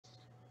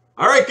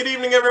All right, good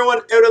evening, everyone.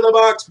 Out of the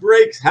box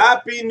breaks.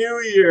 Happy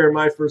New Year.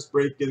 My first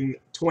break in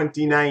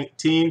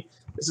 2019.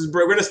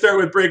 We're going to start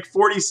with break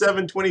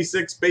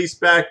 4726 base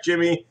back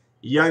Jimmy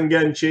Young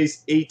Gun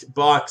Chase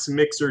 8-box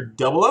mixer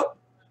double up.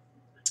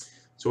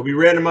 So we'll be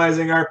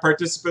randomizing our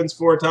participants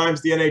 4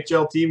 times, the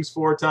NHL teams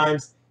 4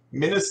 times.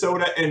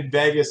 Minnesota and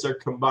Vegas are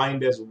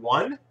combined as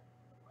 1.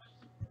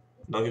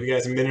 I'll give you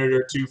guys a minute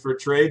or 2 for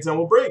trades and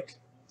we'll break.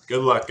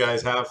 Good luck,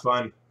 guys. Have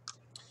fun.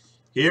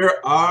 Here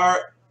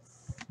are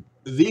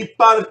the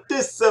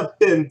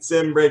participants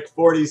in break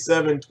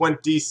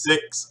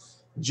 4726.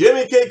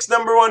 Jimmy Cakes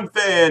 #1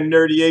 fan,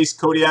 Nerdy Ace,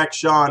 Kodiak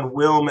Sean,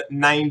 Wilm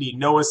 90,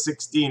 Noah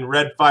 16,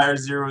 Redfire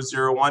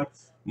 001,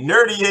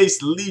 Nerdy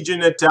Ace,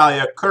 Legion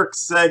Natalia, Kirk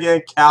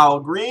Sagan, Cal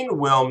Green,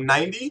 Wilm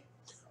 90,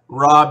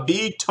 Rob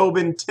B,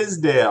 Tobin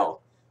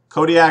Tisdale,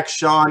 Kodiak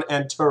Sean,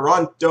 and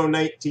Toronto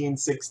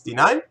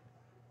 1969.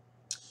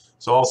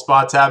 So all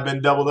spots have been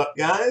doubled up,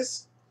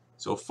 guys.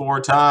 So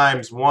 4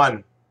 times.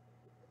 1,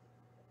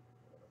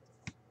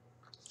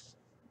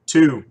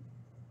 2,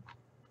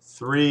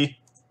 3,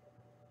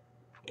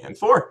 and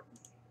 4.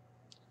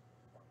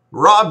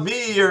 Rob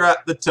B, you're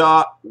at the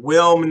top.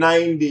 Wilm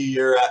 90,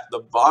 you're at the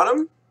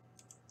bottom.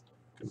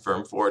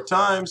 Confirm 4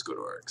 times. Go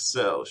to our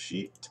Excel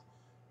sheet.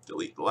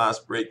 Delete the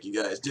last break you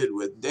guys did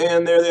with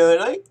Dan there the other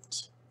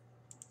night.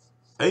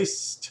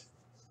 Paste.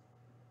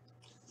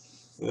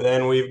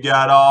 Then we've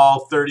got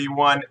all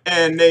 31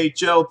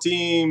 NHL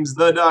teams.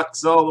 The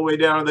Ducks all the way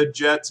down to the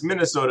Jets.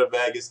 Minnesota,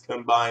 Vegas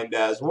combined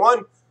as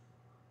 1.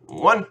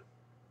 1,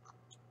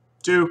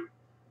 2,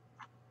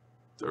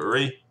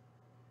 3,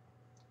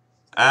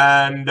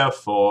 and a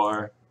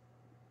 4.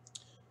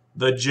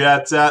 The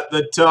Jets at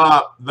the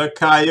top. The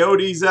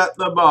Coyotes at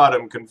the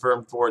bottom.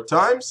 Confirmed 4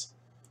 times.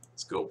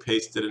 Let's go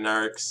paste it in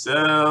our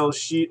Excel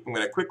sheet. I'm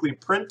going to quickly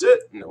print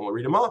it, and then we'll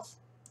read them off.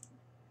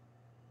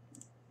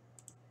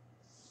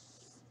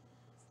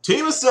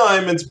 Team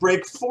assignments,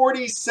 break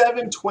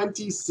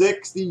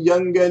 4726. The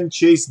Young Gun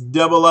Chase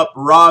double up.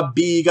 Rob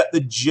B got the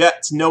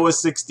Jets. Noah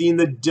 16,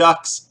 the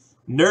Ducks.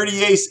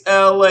 Nerdy Ace,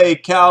 LA.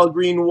 Cal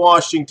Green,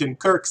 Washington.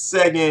 Kirk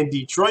Sagan,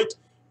 Detroit.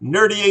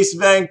 Nerdy Ace,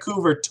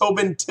 Vancouver.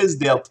 Tobin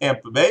Tisdale,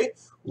 Tampa Bay.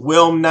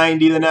 Wilm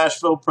 90, the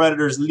Nashville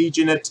Predators.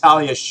 Legion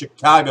Italia,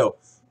 Chicago.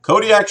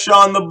 Kodiak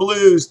Sean, the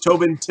Blues.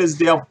 Tobin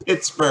Tisdale,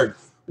 Pittsburgh.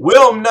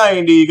 Wilm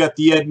 90, you got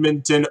the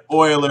Edmonton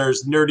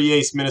Oilers. Nerdy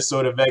Ace,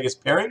 Minnesota, Vegas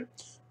pairing.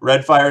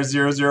 Redfire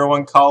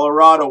 001,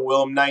 Colorado.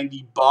 Wilm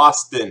 90,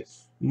 Boston.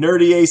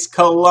 Nerdy Ace,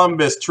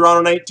 Columbus.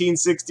 Toronto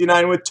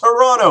 1969 with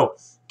Toronto.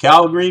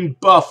 Cal Green,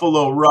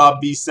 Buffalo. Rob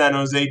B, San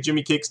Jose.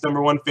 Jimmy Cakes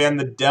 #1 fan,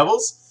 the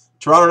Devils.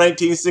 Toronto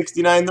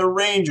 1969, the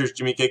Rangers.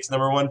 Jimmy Cakes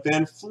 #1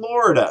 fan,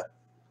 Florida.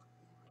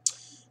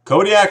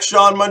 Kodiak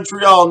Sean,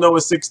 Montreal. Noah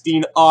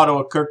 16,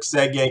 Ottawa. Kirk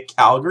Sagan,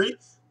 Calgary.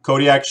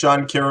 Kodiak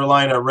Sean,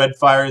 Carolina.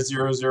 Redfire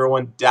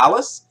 001,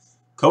 Dallas.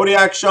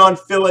 Kodiak Sean,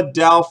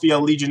 Philadelphia.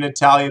 Legion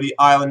Italia, the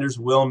Islanders.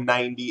 Wilm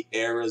 90,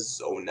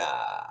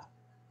 Arizona.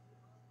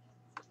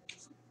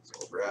 So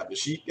we'll grab the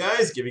sheet,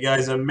 guys. Give you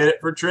guys a minute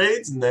for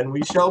trades, and then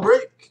we shall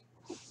break.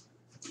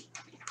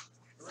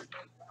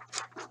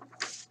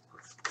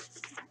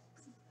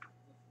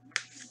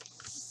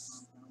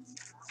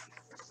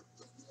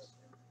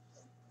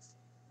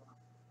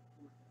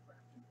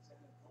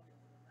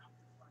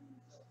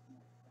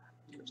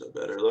 Here's a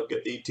better look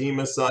at the team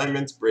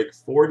assignments. Break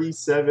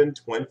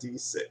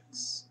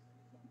 4726.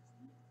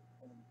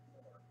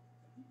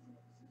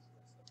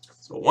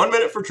 So 1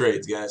 minute for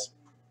trades, guys.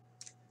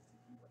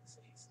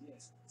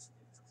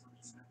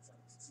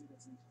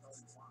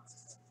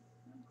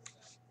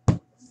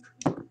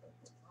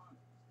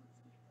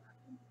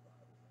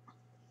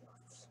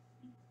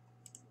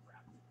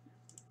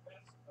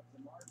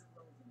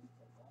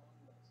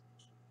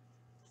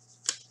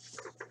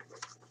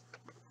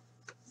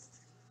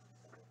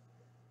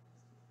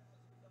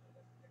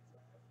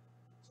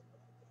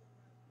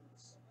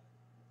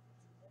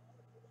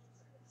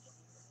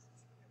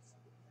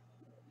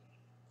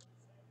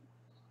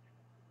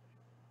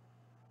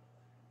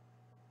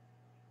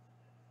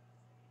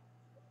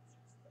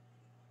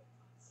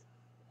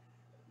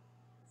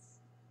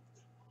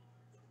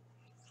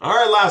 All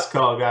right, last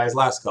call, guys.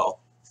 Last call.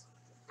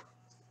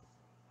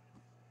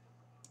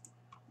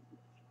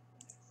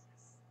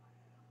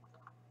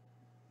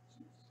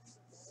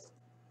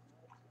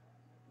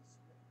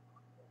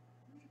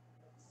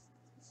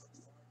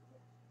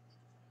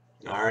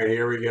 All right,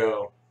 here we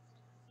go.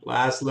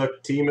 Last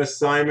look, team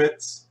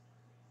assignments.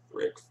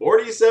 Break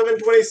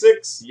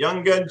 4726.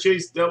 Young Gun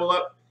Chase double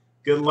up.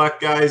 Good luck,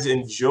 guys.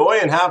 Enjoy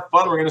and have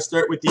fun. We're going to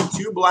start with the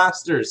 2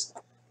 blasters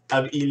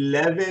of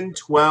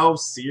 11-12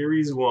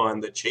 Series 1.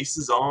 The chase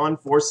is on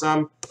for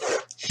some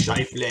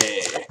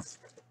Scheifele.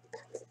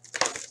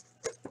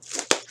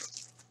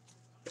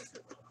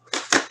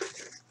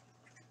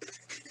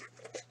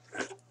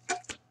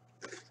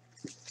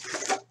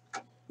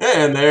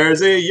 And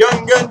there's a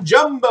Young Gun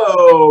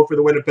Jumbo for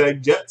the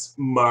Winnipeg Jets,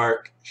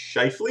 Mark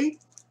Scheifele.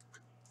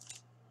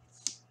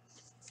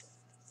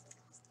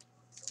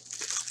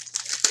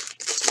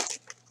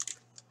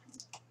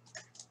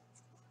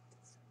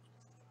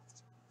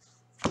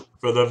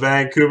 For the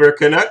Vancouver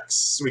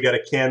Canucks, we got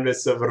a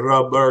canvas of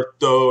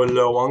Roberto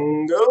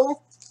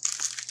Luongo.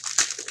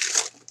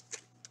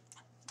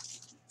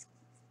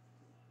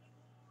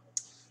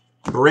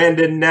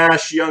 Brandon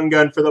Nash, Young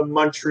Gun for the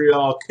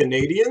Montreal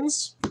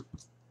Canadiens.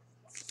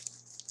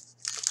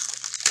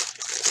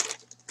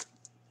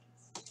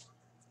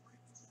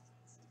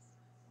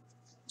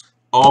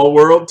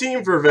 All-World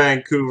Team for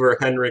Vancouver,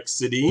 Henrik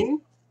Sedin.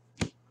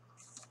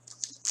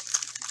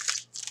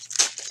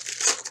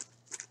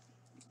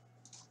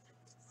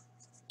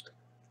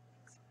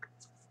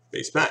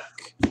 Base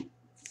pack.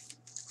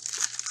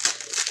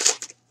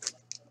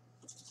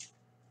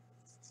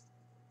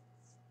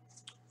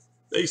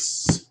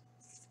 Base.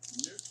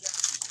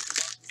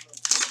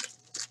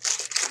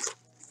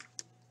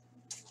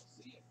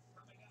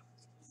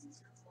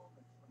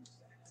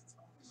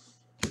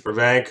 For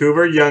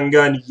Vancouver, Young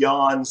Gun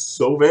Jan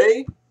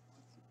Sauve.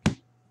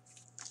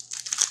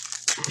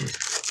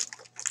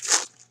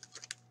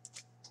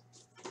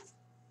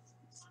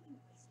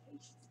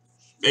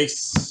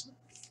 Base.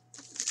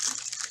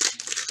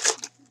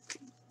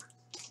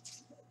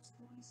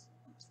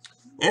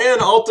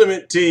 And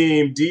Ultimate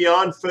Team,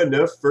 Dion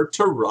Phaneuf for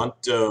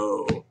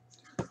Toronto.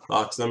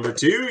 Box number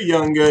 2,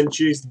 Young Gun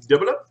Chase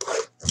Double Up.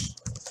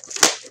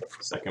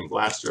 Second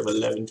blaster of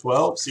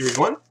 11-12, Series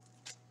 1.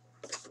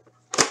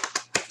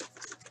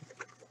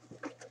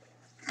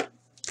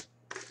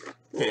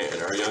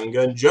 And our Young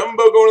Gun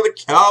Jumbo going to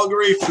the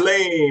Calgary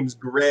Flames,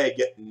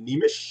 Greg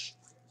Nemish.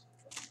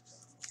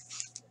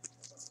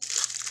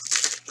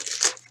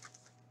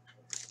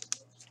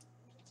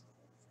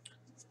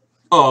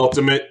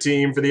 Ultimate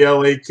Team for the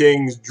LA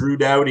Kings, Drew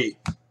Doughty.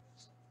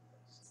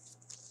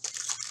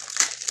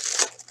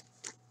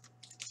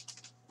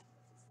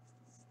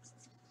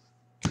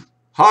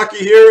 Hockey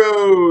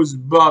Heroes,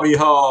 Bobby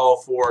Hall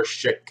for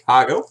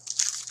Chicago.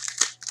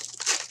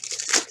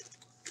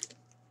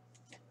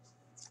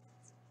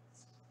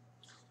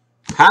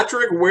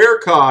 Patrick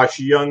Weirkosh,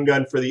 Young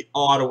Gun for the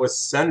Ottawa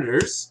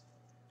Senators.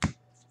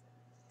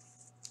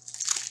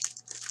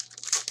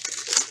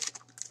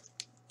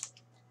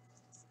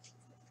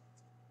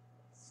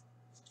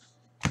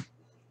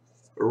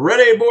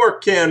 Rene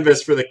Bourque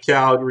canvas for the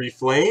Calgary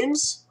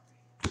Flames.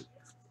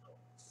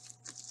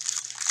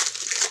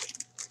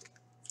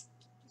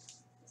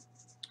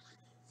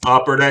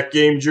 Upper Deck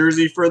game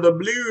jersey for the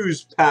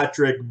Blues,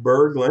 Patrick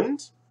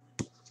Berglund.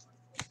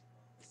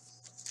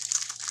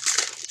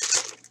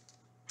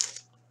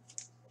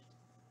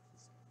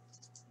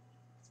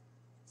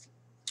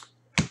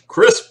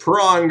 Chris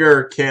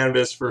Pronger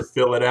canvas for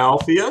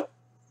Philadelphia.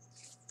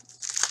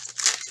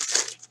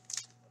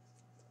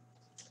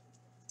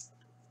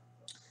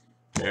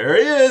 There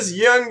he is,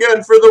 Young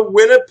Gun for the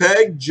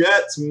Winnipeg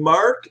Jets,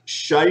 Mark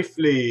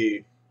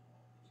Scheifele.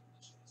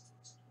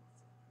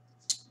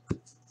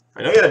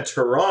 I know you had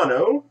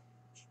Toronto.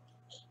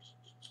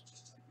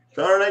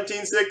 Toronto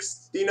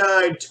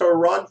 1969,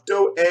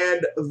 Toronto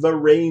and the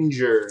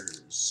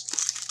Rangers.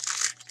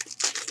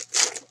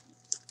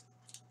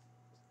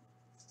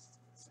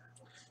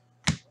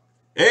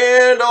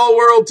 And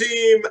All-World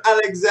Team,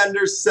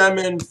 Alexander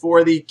Semin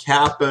for the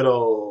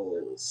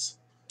Capitals.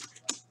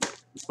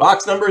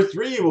 Box number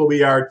 3 will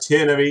be our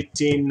 10 of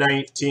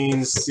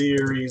 18-19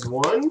 Series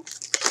 1.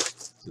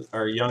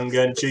 Our Young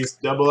Gun Chase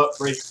Double Up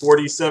break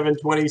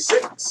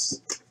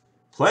 47-26.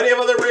 Plenty of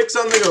other breaks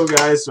on the go,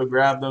 guys, so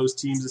grab those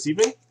teams this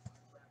evening.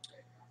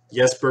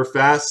 Jesper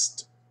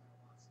Fast,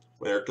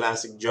 Winter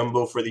Classic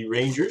Jumbo for the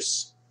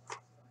Rangers.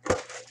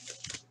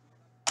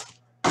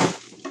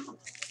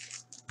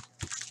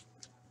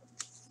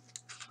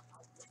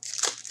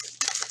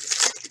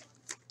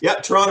 Yeah,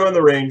 Toronto and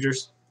the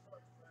Rangers.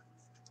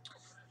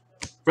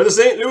 For the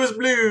St. Louis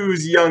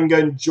Blues, Young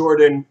Gun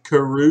Jordan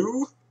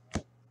Carew.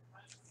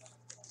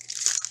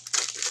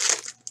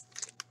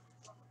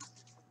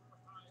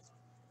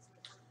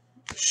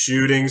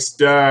 Shooting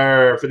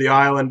Star for the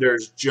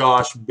Islanders,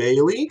 Josh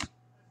Bailey.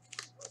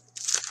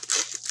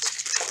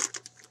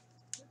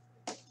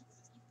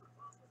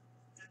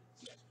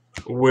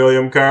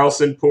 William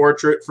Karlsson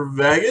portrait for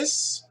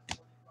Vegas.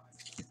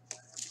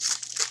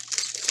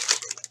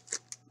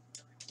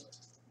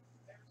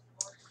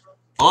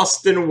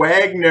 Austin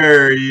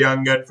Wagner,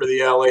 Young Gun for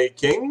the LA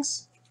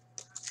Kings.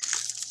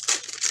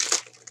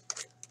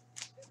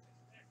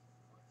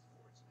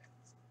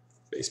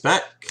 Base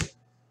pack.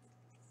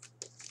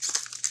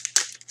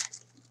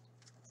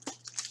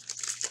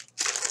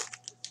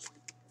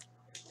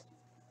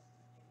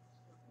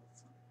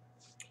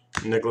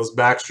 Nicholas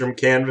Backstrom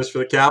canvas for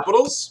the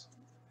Capitals.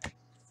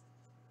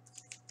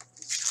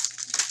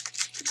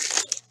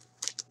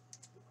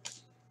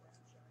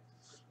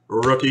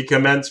 Rookie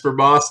commence for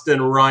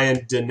Boston,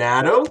 Ryan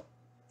Donato.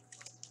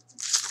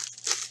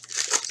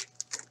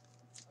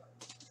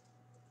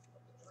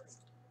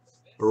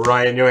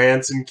 Ryan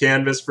Johansson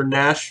canvas for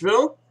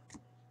Nashville.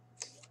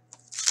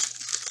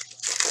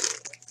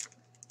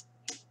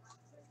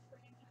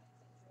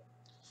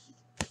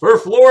 For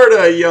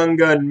Florida, Young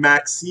Gun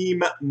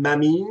Maxime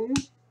Mamine.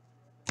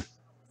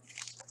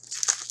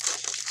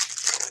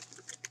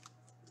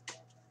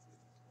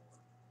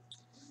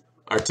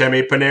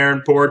 Artemi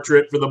Panarin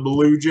portrait for the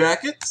Blue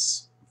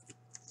Jackets.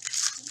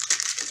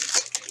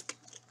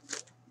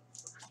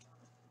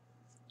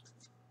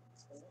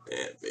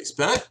 And base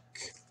pack.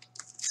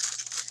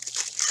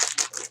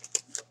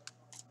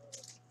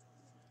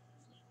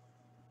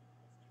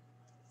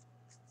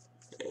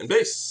 And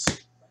base.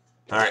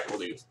 All right, we'll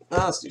do.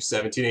 Let's do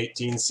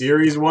 17-18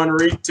 Series 1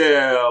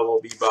 retail.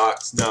 Will be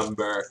box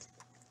number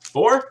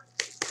 4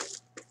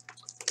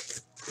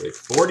 with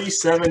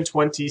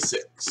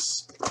 4726.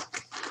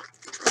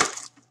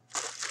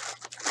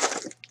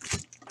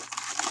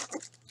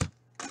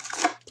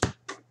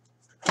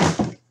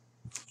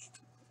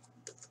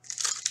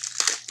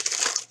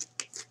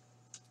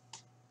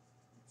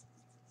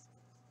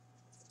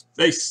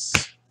 Base.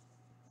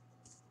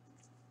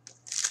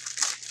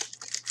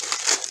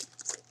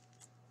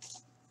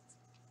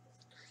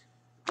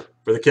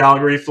 For the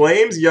Calgary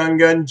Flames, Young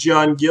Gun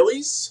John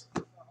Gillies.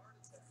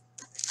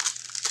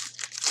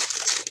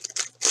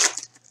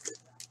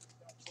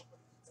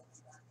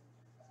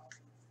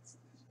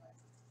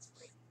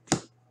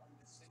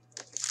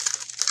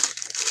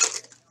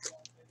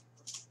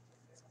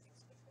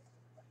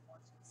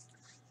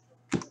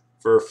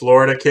 For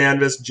Florida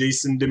Canvas,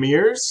 Jason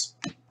Demers.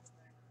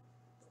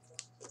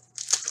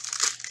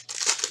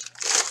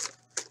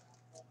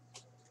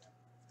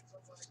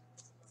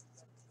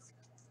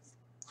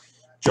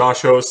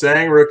 Josh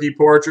Ho-Sang, rookie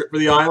portrait for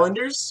the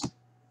Islanders.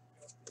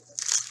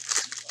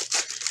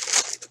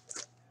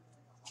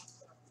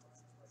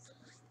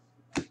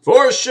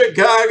 For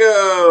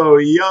Chicago,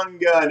 Young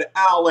Gun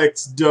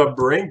Alex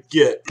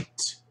DeBrincat.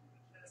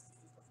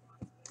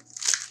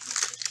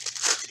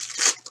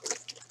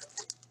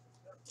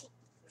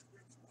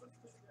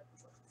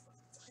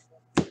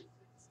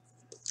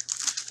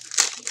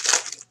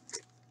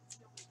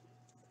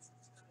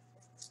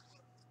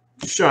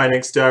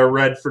 Shining Star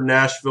Red for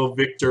Nashville,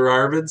 Victor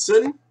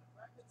Arvidsson.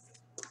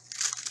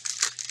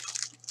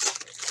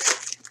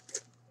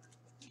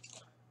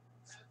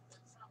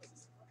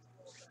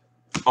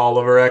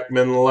 Oliver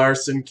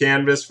Ekman-Larsson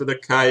canvas for the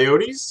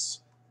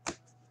Coyotes.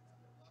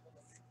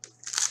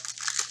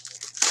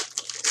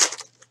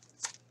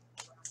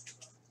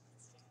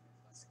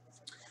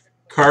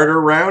 Carter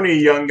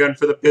Rowney, Young Gun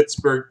for the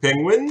Pittsburgh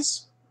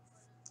Penguins.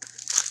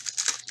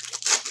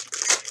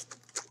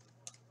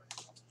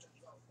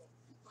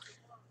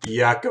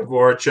 Jakub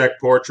Voracek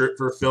portrait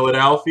for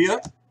Philadelphia.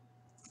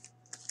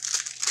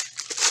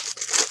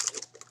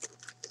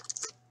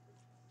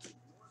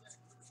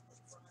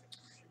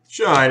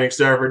 Shining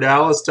Star for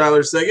Dallas,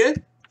 Tyler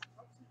Seguin.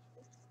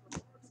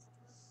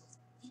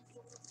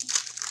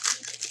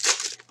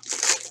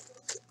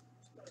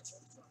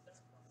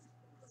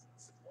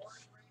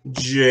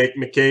 Jake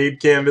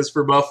McCabe canvas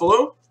for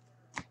Buffalo.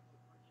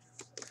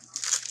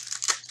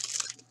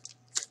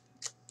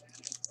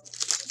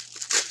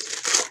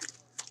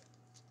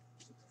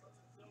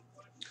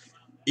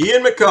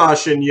 Ian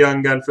McCoshen,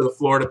 Young Gun for the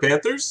Florida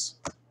Panthers.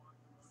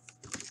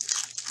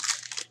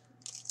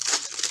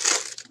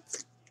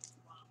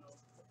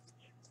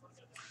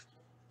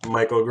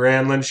 Michael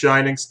Granlund,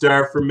 Shining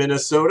Star for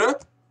Minnesota.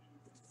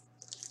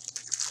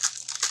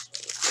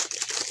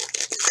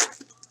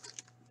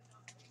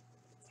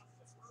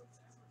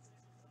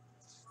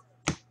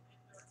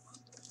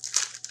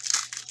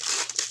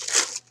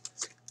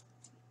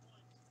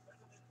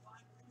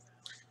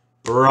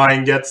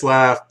 Ryan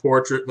Getzlaf,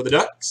 portrait for the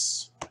Ducks.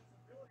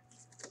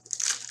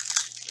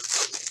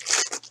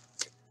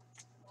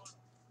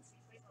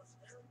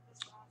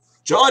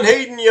 John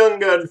Hayden, Young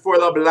Gun for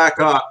the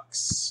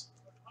Blackhawks.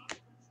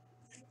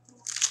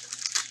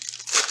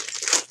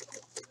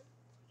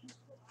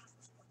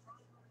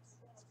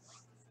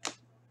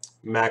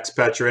 Max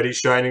Pacioretty,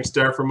 Shining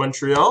Star for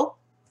Montreal.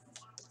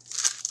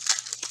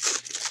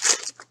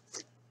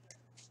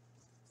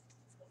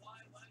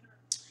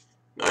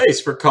 Nice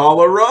for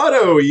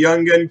Colorado,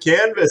 Young Gun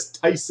canvas,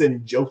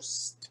 Tyson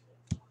Jost.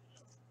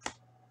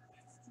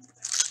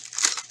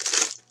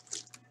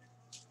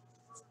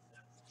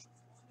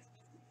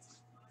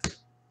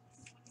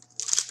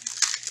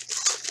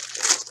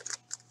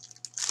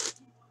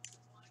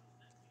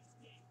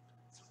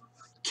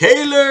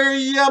 Kailer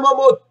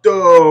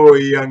Yamamoto,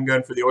 Young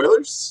Gun for the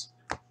Oilers.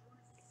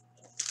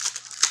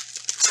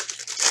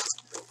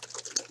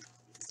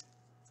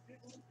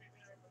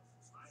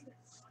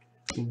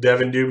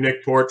 Devin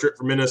Dubnyk portrait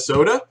for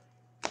Minnesota.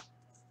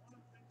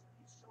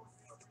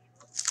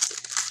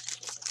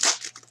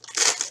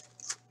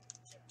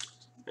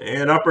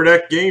 And Upper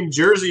Deck game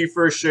jersey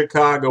for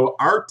Chicago,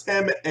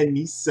 Artem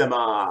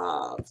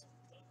Anisimov.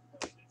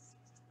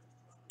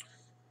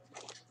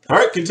 All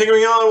right,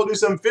 continuing on, we'll do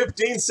some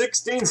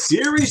 15-16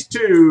 Series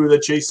 2. The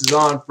chase is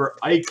on for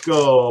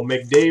Eichel.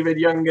 McDavid,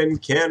 Young Gun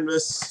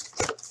canvas.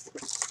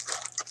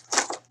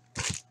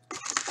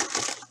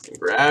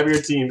 Grab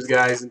your teams,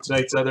 guys, in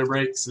tonight's other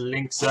breaks.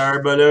 Links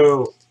are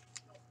below.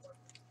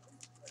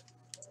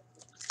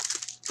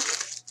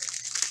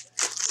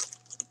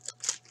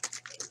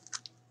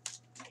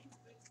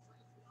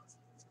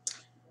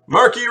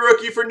 Marquee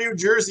rookie for New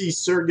Jersey,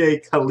 Sergei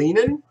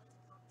Kalinin.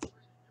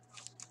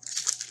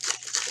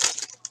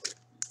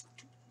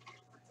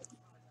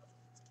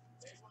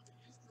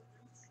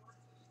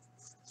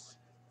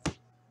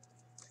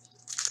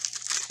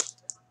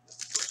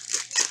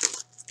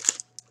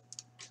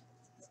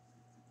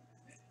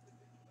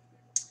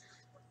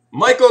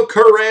 Michael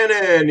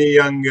Karanen, a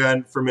young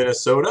gun for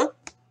Minnesota.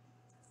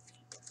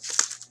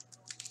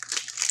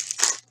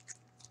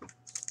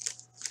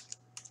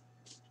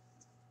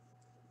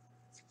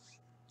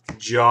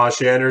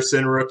 Josh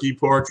Anderson, rookie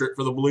portrait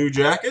for the Blue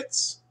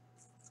Jackets.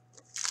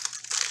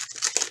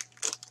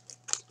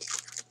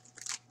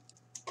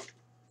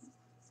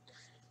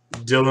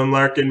 Dylan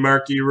Larkin,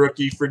 marquee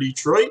rookie for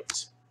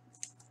Detroit.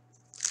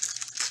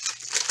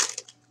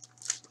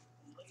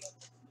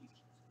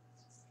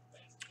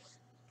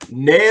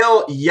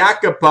 Nail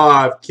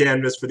Yakupov,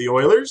 canvas for the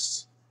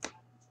Oilers.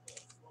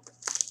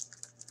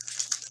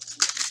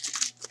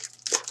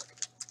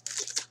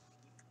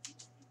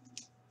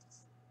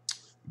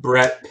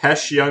 Brett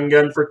Pesce, young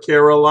gun for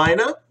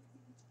Carolina.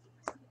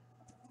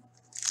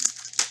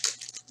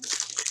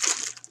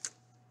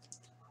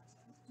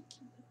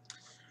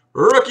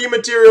 Rookie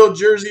material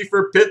jersey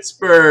for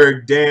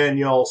Pittsburgh,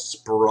 Daniel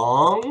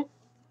Sprong.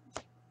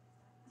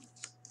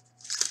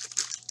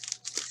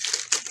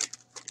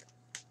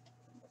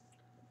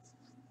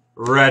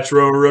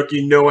 Retro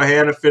rookie Noah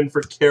Hannafin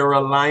for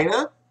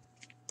Carolina.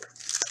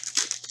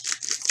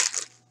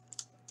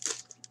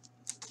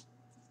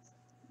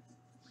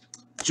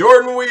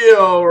 Jordan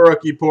Wheel,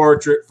 rookie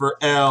portrait for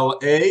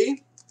LA.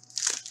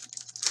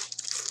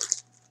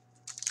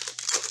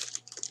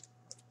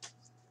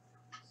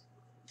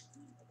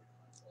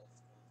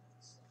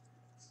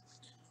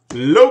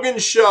 Logan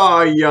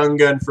Shaw, young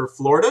gun for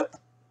Florida.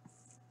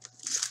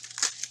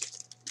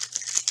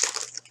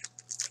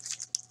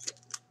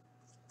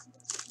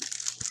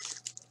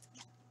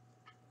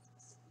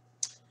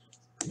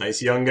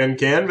 Nice young gun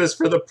canvas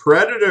for the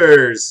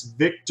Predators,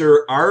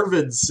 Victor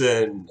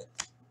Arvidsson.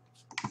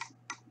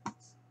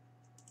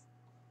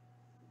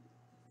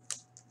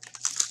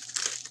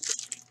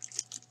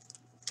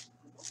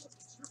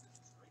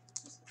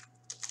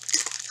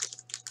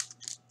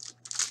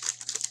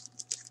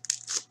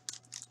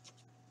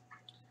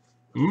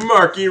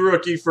 Marquee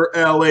rookie for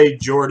LA,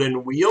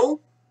 Jordan Wheel.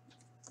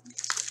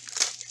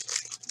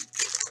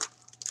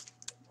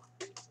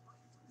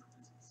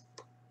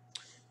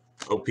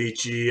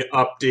 O-Pee-Chee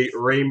update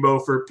rainbow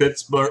for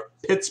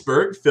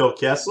Pittsburgh, Phil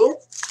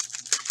Kessel.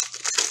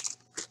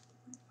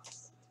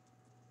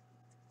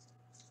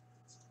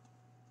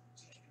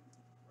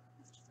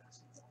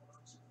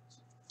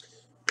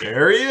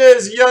 There he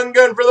is, young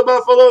gun for the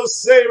Buffalo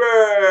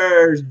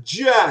Sabres,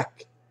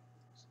 Jack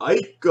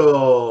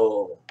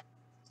Eichel.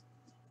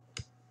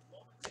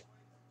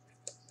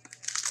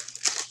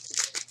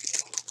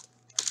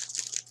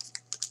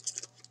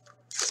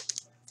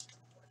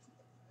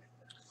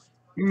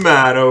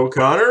 Matt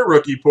O'Connor,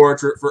 rookie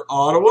portrait for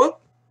Ottawa.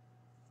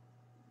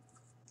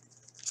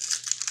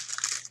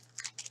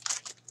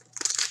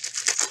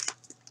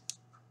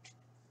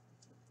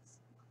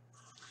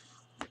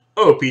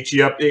 O-Pee-Chee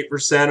update for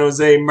San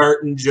Jose,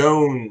 Martin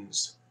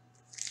Jones.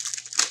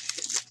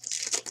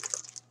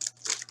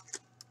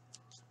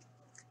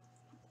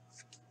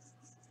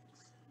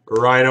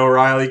 Ryan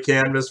O'Reilly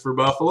canvas for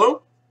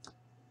Buffalo.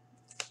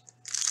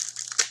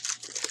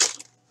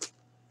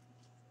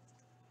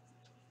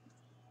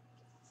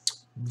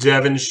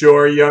 Devin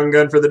Shore, young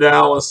gun for the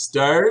Dallas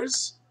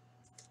Stars.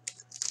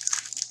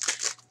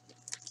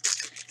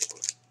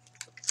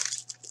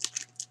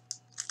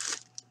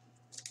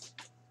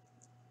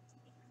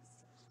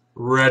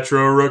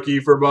 Retro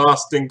rookie for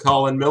Boston,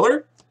 Colin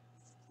Miller.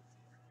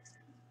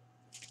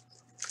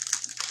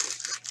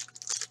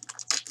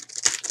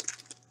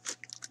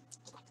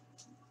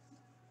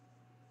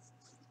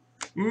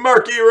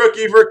 Marquee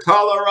rookie for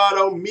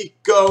Colorado,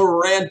 Mikko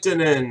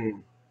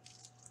Rantanen.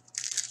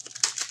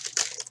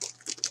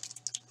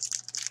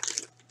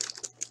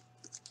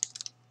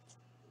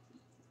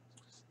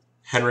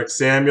 Henrik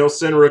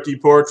Samuelsson, rookie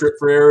portrait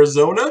for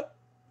Arizona.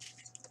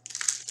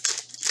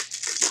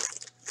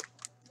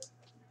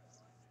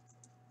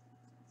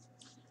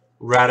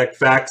 Radek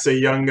Faksa,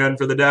 young gun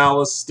for the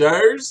Dallas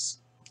Stars.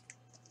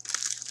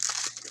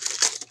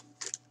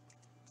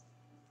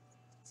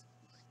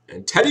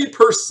 And Teddy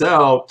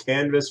Purcell,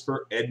 canvas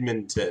for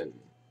Edmonton.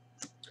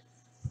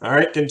 All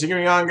right,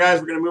 continuing on,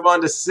 guys, we're going to move on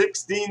to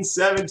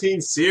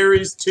 16-17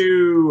 Series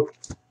 2.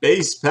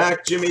 Base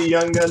pack Jimmy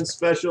Young Gun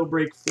Special,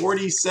 break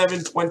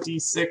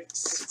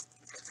 4726.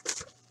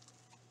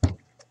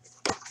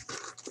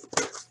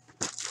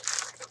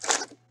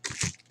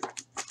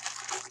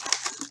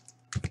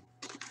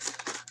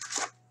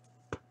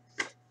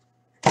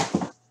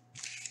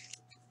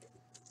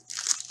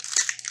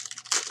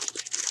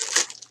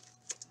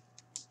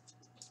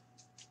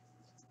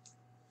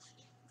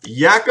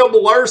 Jacob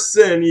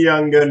Larson,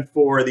 young gun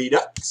for the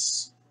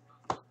Ducks.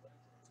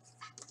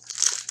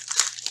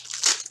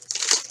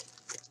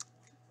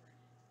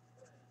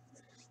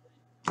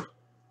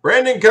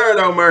 Brandon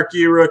Carlo,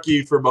 marquee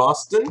rookie for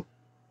Boston.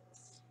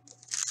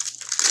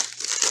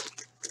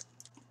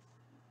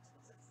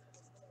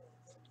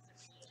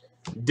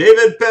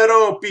 David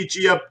Perron,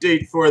 Peachy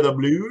update for the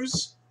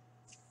Blues.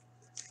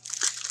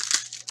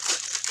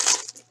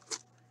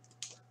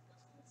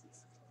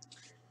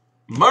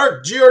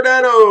 Mark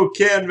Giordano,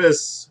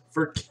 canvas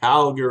for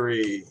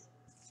Calgary.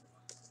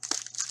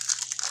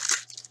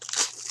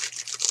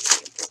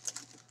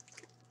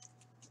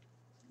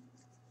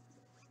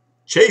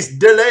 Chase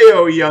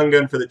DeLeo, Young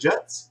Gun for the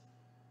Jets.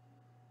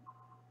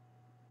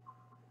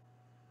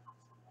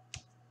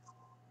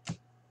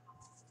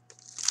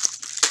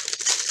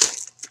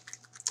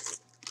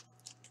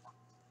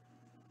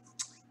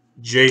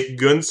 Jake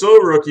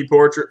Gunsel, rookie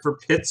portrait for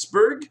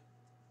Pittsburgh.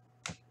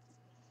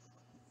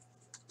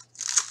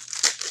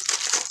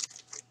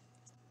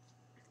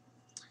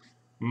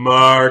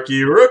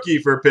 Marquee rookie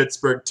for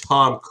Pittsburgh,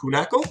 Tom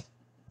Kuhnackel.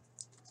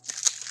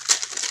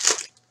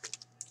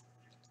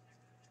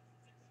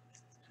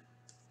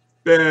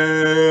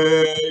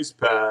 Base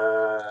pack.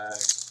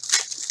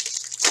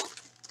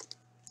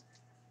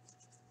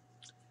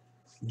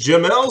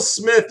 Jamel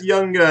Smith,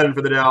 Young Gun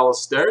for the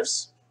Dallas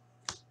Stars.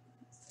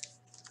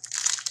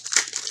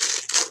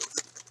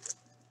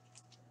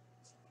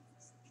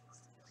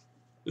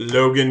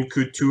 Logan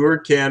Couture,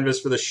 canvas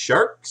for the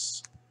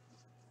Sharks.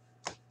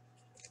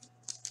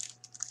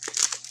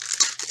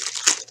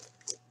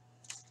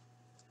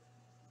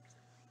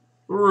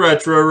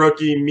 Retro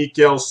rookie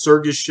Mikhail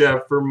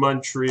Sergachev for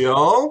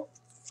Montreal.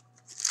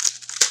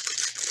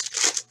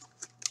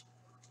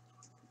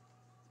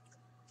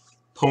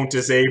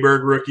 Pontus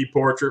Aberg, rookie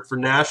portrait for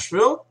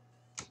Nashville.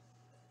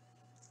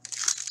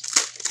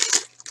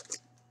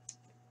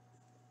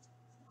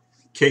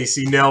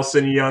 Casey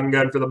Nelson, Young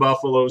Gun for the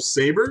Buffalo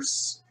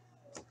Sabres.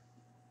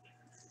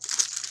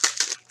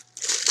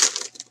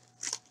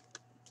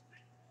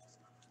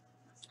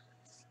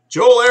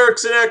 Joel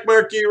Eriksson,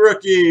 marquee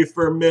rookie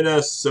for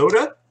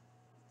Minnesota.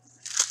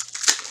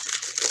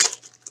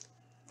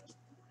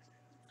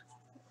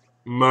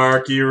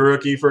 Marquee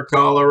rookie for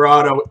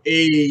Colorado,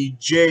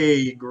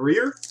 A.J.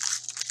 Greer.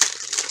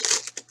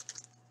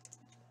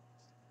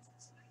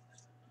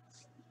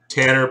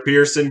 Tanner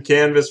Pearson,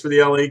 canvas for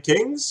the LA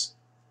Kings.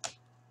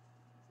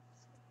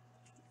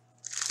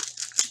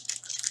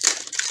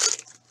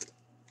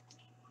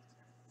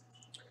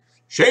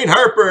 Shane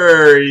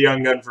Harper,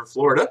 Young Gun for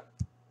Florida.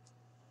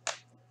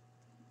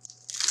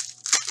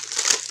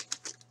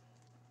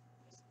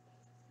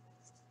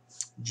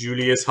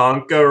 Julius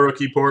Honka,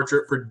 rookie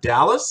portrait for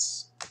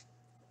Dallas.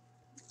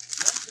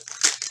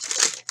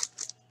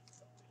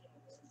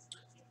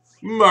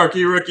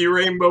 Marquee rookie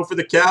rainbow for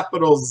the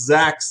Capitals,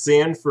 Zach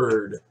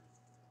Sanford.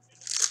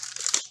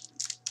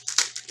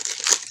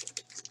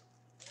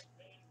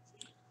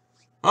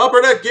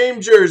 Upper Deck game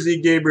jersey,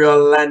 Gabriel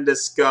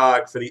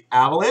Landeskog for the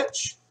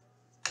Avalanche.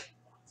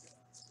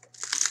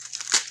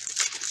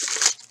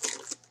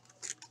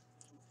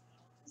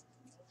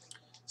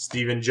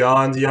 Stephen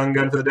Johns, Young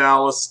Gun for the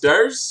Dallas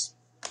Stars.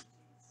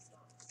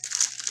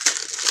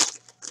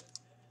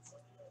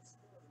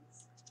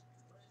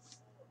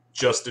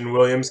 Justin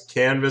Williams,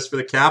 canvas for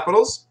the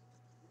Capitals.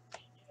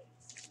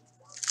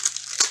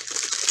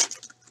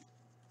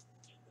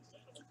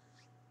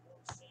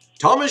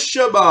 Thomas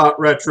Chabot,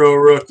 retro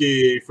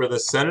rookie for the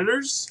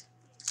Senators.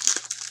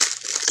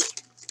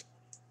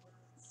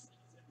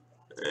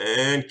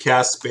 And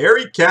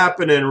Kasperi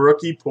Kapanen,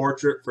 rookie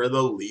portrait for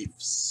the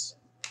Leafs.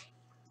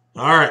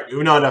 All right,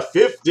 moving on to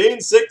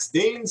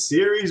 15-16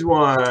 Series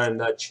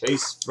 1.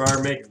 Chase for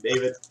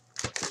McDavid.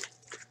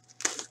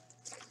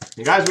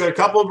 And guys, we got a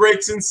couple of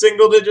breaks in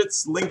single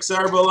digits. Links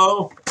are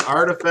below.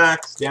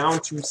 Artifacts down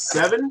to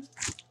 7.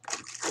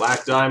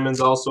 Black Diamonds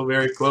also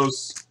very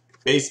close.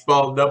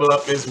 Baseball double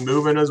up is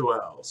moving as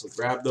well. So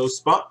grab those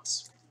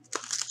spots.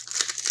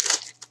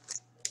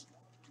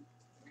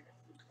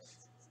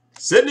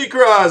 Sidney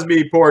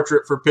Crosby,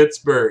 portrait for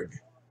Pittsburgh.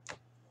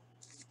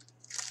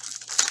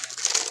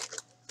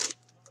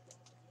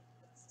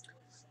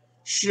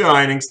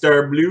 Shining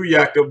Star Blue,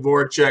 Jakub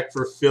Voracek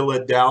for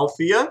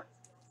Philadelphia.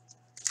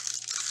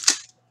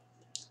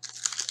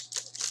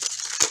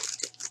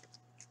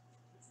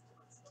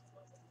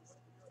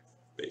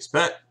 Base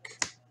pack.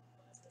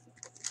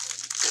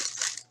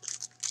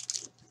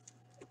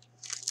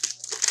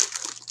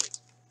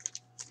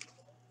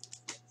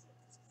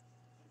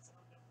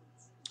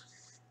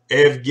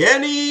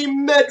 Evgeny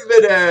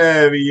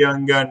Medvedev,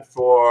 Young Gun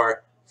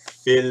for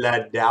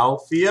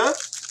Philadelphia.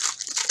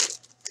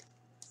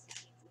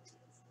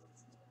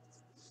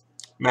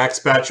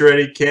 Max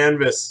Pacioretty,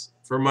 canvas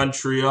for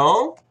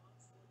Montreal.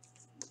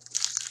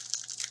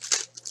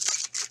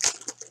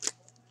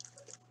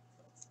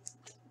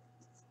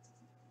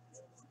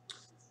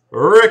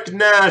 Rick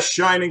Nash,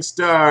 Shining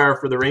Star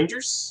for the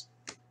Rangers.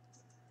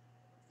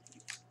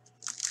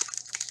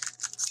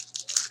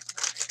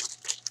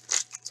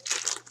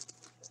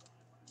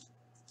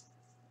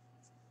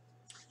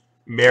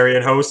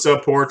 Marian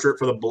Hossa, portrait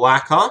for the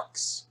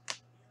Blackhawks.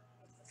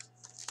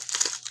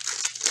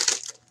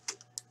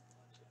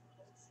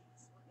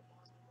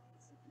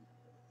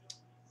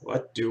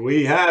 What do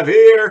we have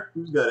here?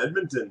 Who's got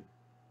Edmonton?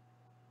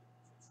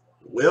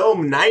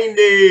 Wilm 90.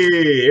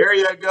 Here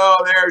you go.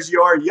 There's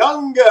your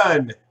Young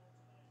Gun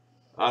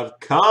of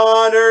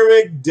Connor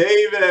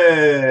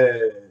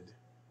McDavid.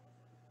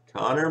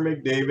 Connor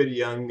McDavid,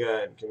 Young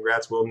Gun.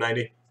 Congrats, Wilm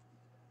 90.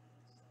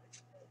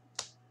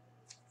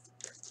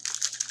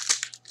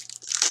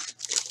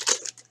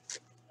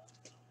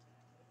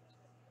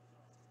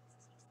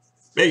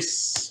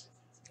 Base.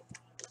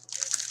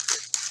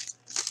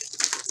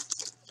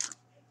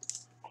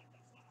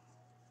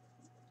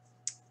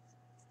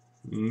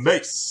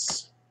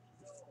 Base.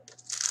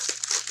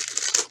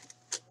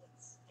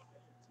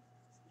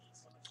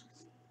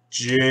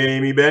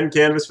 Jamie Benn,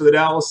 canvas for the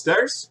Dallas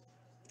Stars.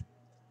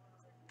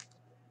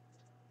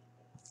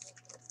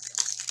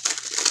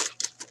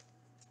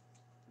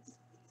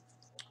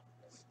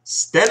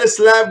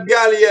 Stanislav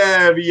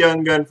Galiev,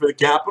 young gun for the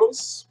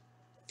Capitals.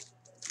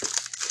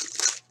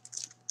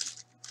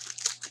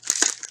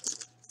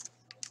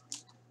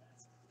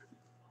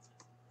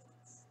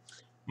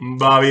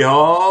 Bobby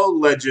Hall,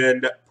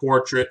 legend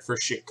portrait for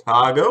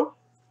Chicago.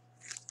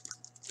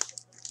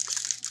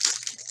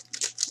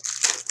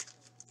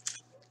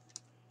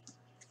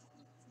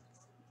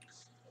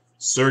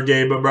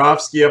 Sergei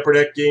Bobrovsky, upper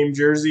deck game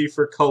jersey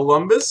for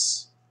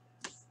Columbus.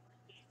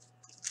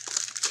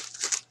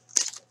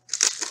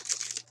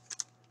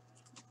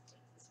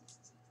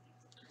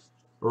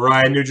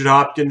 Ryan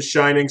Nugent-Hopkins,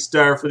 shining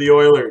star for the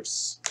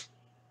Oilers.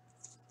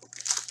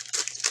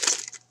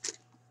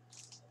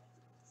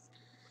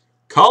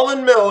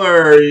 Colin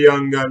Miller,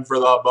 young gun for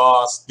the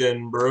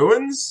Boston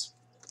Bruins.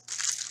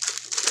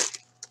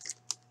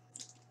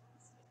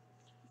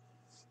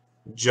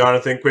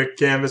 Jonathan Quick,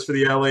 canvas for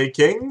the LA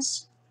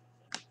Kings.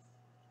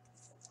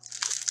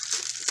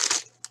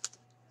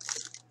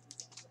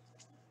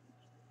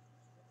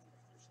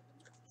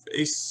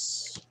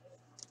 Base.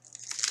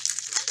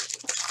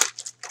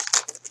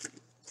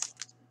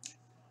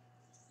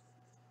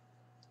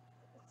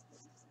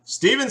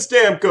 Steven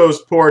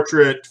Stamkos,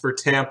 portrait for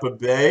Tampa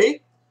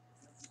Bay.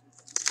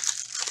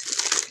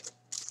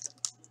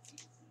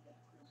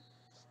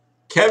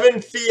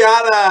 Kevin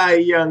Fiala,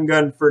 young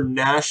gun for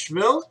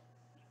Nashville.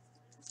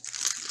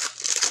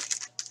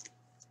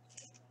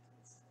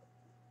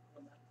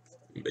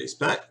 Base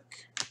pack.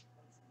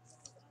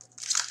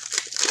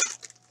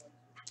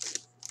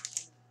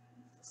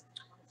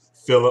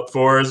 Philip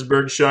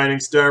Forsberg, shining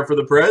star for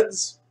the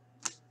Preds.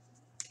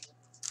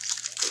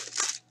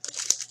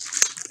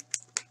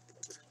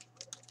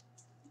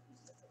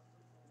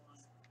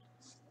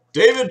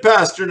 David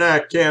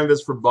Pastrnak,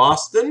 canvas for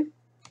Boston.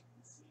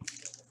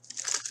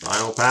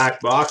 Final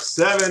pack, box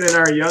 7 in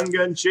our Young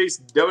Gun Chase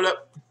Double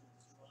Up.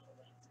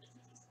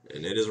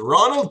 And it is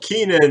Ronald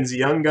Keenan's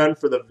young gun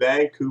for the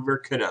Vancouver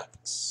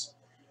Canucks.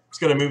 Just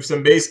going to move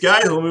some base,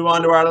 guys. We'll move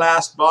on to our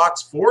last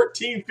box,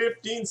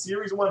 14-15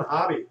 Series 1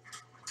 Hobby.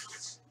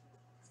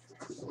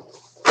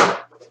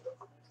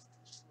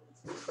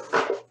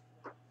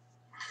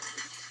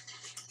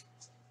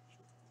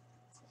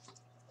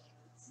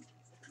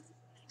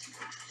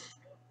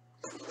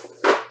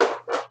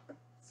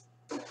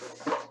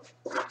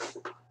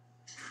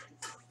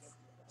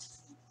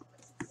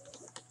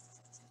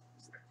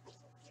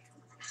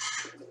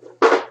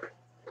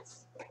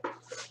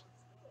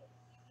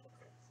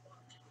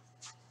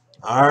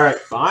 All right,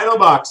 final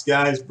box,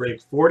 guys.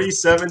 Break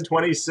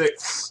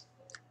 4726.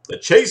 The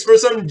chase for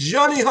some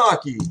Johnny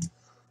Hockey.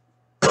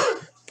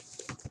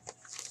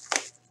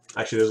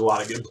 Actually, there's a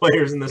lot of good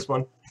players in this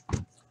one.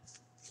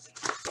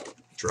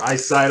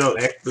 Draisaitl,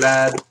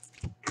 Ekblad,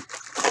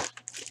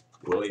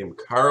 William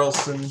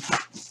Karlsson.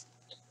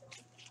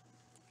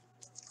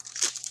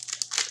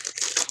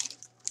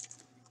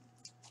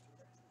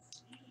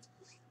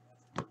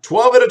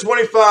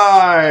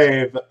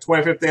 /25,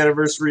 25th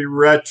anniversary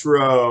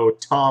retro,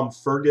 Tom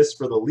Fergus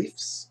for the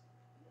Leafs.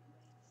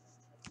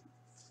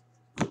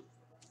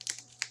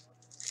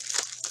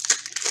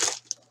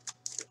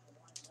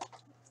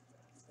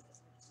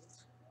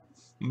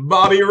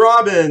 Bobby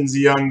Robbins,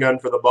 young gun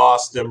for the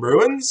Boston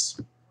Bruins.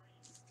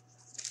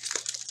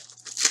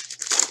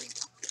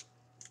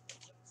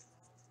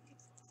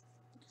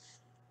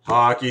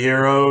 Hockey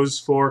Heroes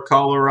for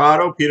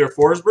Colorado, Peter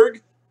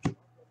Forsberg.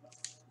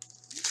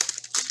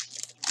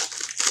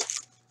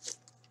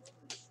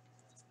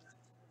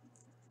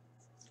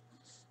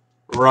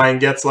 Ryan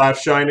Getzlaf,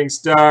 shining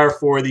star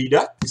for the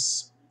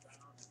Ducks.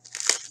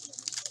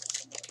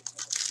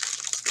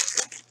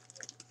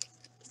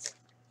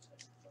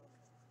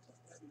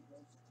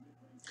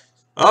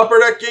 Upper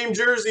deck game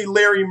jersey,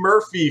 Larry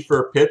Murphy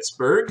for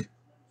Pittsburgh.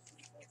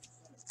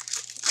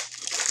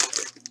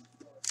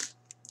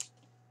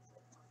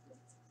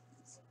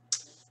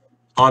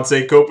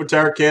 Hanse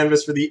Kopitar,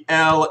 canvas for the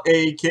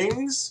LA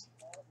Kings.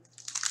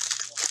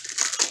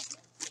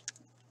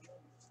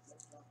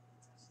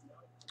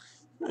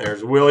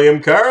 There's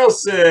William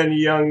Karlsson,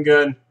 young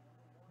gun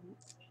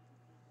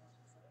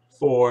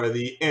for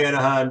the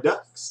Anaheim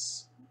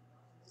Ducks.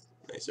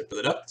 Nice hit for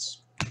the Ducks.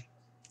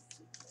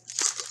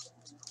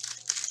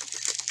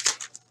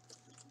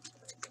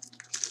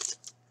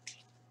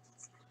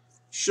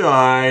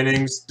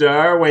 Shining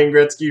star, Wayne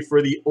Gretzky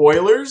for the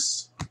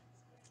Oilers.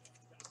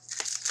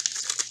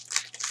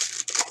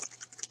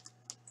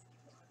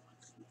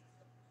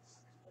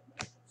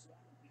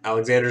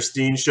 Alexander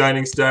Steen,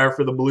 shining star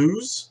for the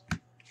Blues.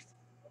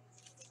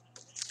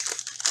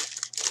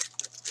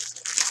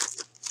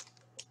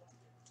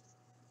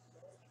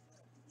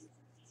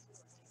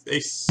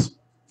 Base.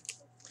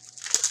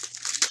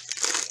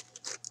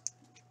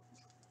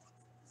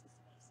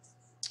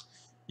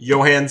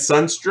 Johan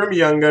Sundstrom,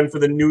 young gun for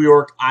the New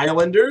York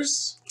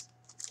Islanders.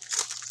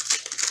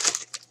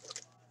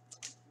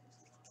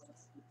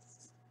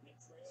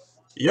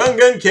 Young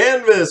Gun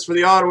Canvas for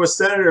the Ottawa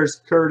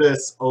Senators,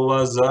 Curtis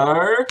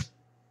Lazar.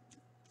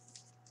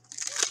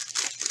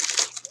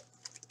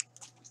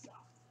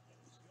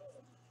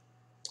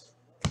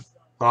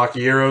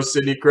 Hockey Hero,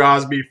 Sidney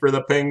Crosby for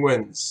the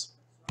Penguins.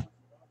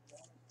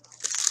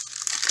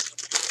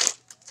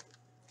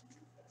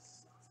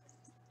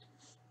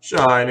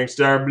 Shining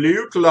Star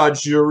Blue, Claude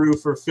Giroux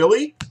for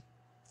Philly.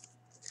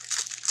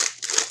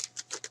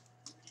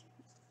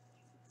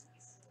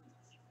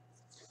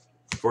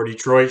 For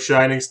Detroit,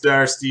 Shining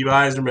Star, Steve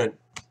Yzerman.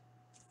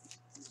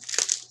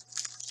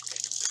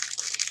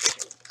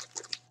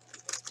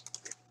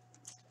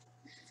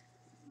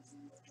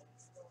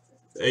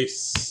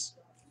 Base.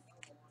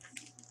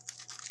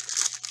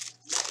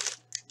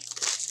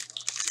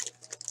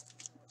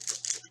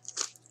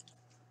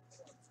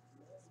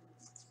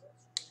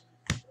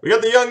 We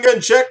got the Young Gun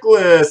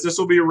checklist. This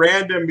will be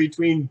random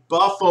between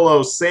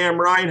Buffalo, Sam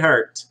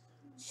Reinhart,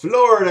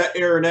 Florida,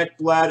 Aaron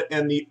Ekblad,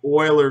 and the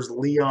Oilers,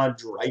 Leon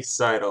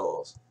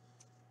Draisaitl.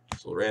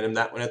 So we'll random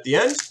that one at the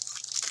end.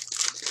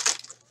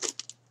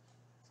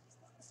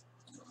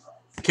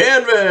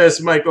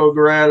 Canvas, Michael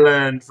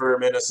Granlund for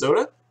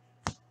Minnesota.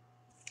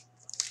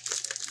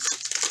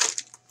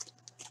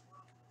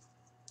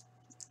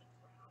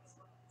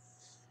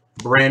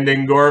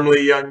 Brandon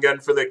Gormley, Young Gun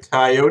for the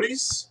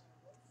Coyotes.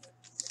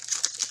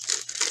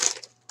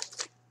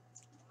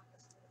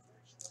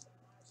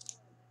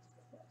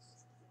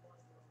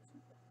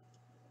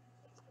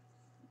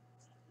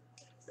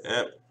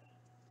 Yep.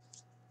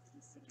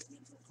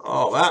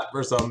 All that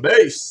for some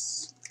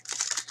base.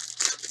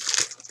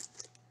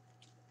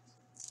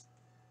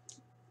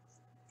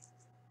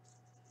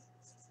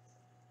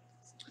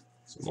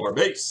 Some more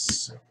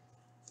base.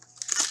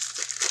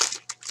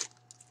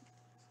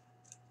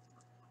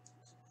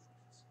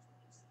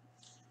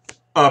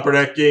 Upper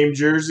Deck game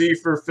jersey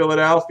for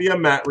Philadelphia,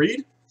 Matt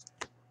Reed.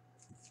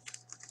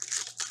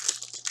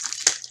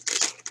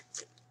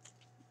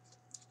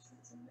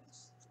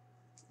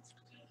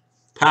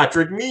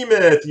 Patrick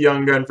Nemeth,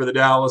 Young Gun for the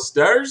Dallas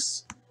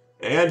Stars.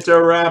 And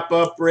to wrap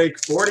up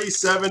break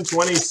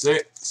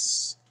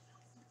 47-26,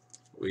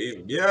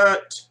 we've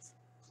got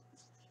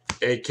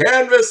a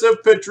canvas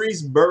of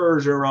Patrice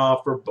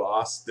Bergeron for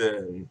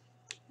Boston.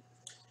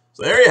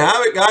 So there you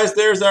have it, guys.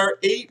 There's our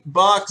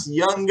 8-box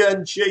Young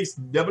Gun Chase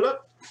double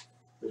up.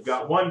 We've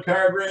got one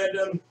card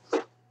random.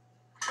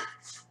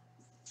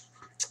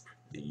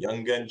 The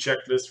Young Gun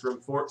checklist from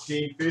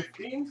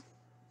 14-15.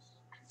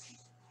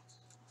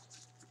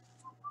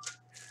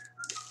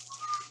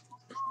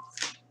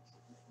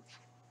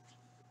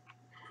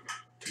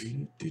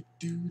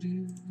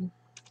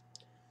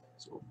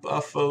 So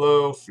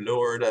Buffalo,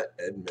 Florida,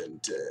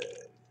 Edmonton.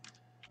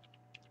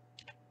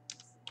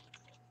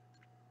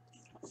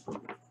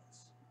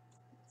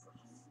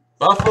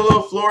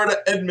 Buffalo, Florida,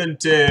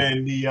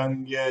 Edmonton. The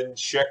Young Gun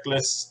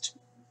checklist.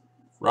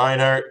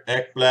 Reinhart,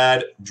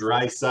 Ekblad,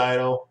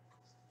 Draisaitl.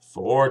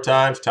 4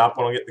 times. Top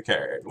one will get the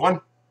card. 1,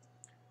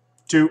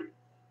 2,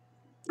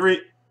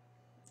 3,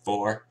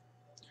 4.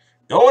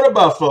 Going to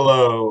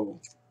Buffalo.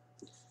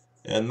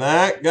 And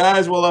that,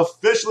 guys, will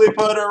officially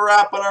put a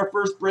wrap on our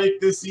first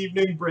break this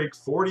evening. Break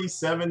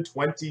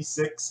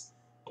 47-26.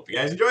 Hope you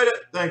guys enjoyed it.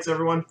 Thanks,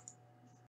 everyone.